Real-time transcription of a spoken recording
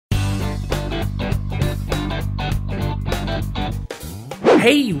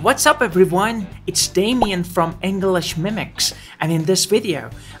Hey, what's up everyone? It's Damien from Englishmimics, and in this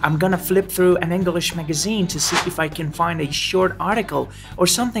video, I'm gonna flip through an English magazine to see if I can find a short article or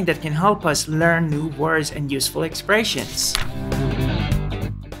something that can help us learn new words and useful expressions.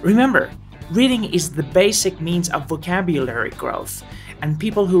 Remember, reading is the basic means of vocabulary growth, and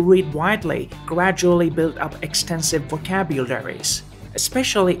people who read widely gradually build up extensive vocabularies,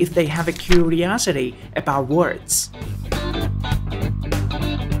 especially if they have a curiosity about words.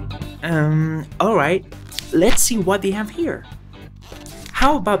 Alright, let's see what they have here.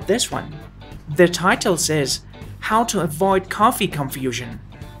 How about this one? The title says, How to Avoid Coffee Confusion.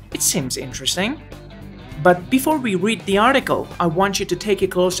 It seems interesting. But before we read the article, I want you to take a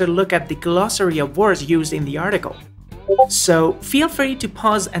closer look at the glossary of words used in the article. So feel free to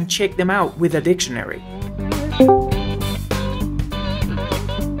pause and check them out with a dictionary.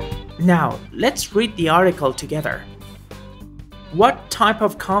 Now, let's read the article together. What type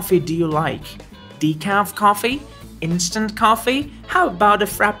of coffee do you like? Decaf coffee? Instant coffee? How about a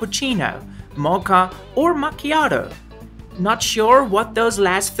frappuccino, mocha, or macchiato? Not sure what those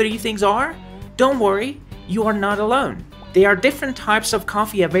last three things are? Don't worry, you are not alone. There are different types of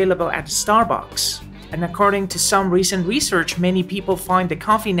coffee available at Starbucks. And according to some recent research, many people find the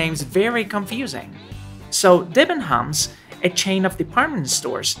coffee names very confusing. So Debenhams, a chain of department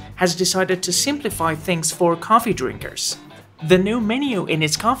stores, has decided to simplify things for coffee drinkers. The new menu in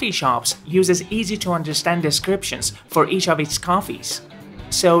its coffee shops uses easy-to-understand descriptions for each of its coffees.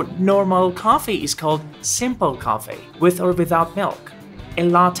 So normal coffee is called simple coffee, with or without milk. A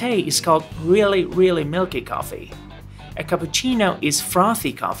latte is called really milky coffee. A cappuccino is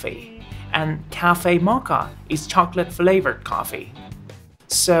frothy coffee. And cafe mocha is chocolate-flavored coffee.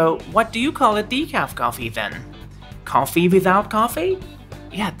 So what do you call a decaf coffee then? Coffee without coffee?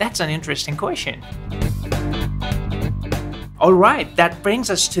 Yeah, that's an interesting question. Alright, that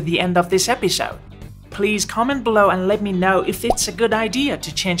brings us to the end of this episode. Please comment below and let me know if it's a good idea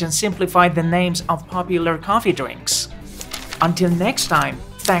to change and simplify the names of popular coffee drinks. Until next time,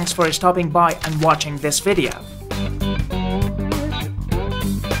 thanks for stopping by and watching this video.